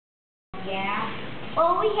Yeah.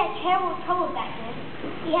 Well, we had terrible trouble back then.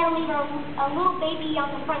 We had to leave a little baby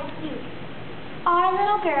on the front stoop. Our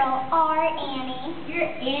little girl, our Annie. You're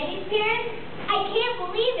Annie's parents? I can't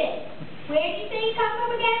believe it. Where did you say you come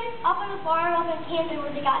from again? Up in a farm up in Kansas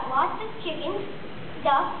where they got lots of chickens,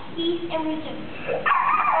 ducks, geese, and roosters.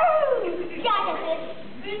 Gotcha, sis.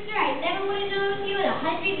 Rooster, I never would have known you in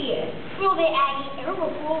 100 years. Screw the Aggie, and we're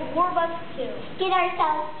full of war bugs too. Get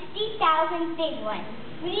ourselves 50,000 big ones.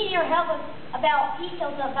 We need your help about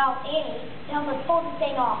details about Annie to help us pull this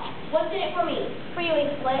thing off. What's in it for me?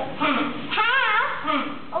 Freeway split. Half. Half?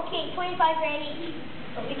 Half. Okay, 25 grand each.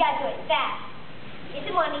 But we gotta do it fast. Get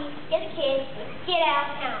the money, get the kids, get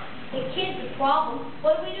out of town. The kid's the problem.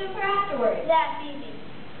 What do we do for afterwards? That's easy.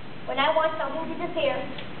 When I want something to disappear,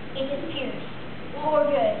 it disappears. Well,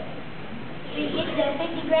 we're good. We get the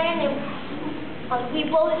 50 grand and we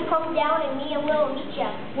blow this pump down and me and Will will meet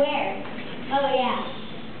you. Where? Oh, yeah.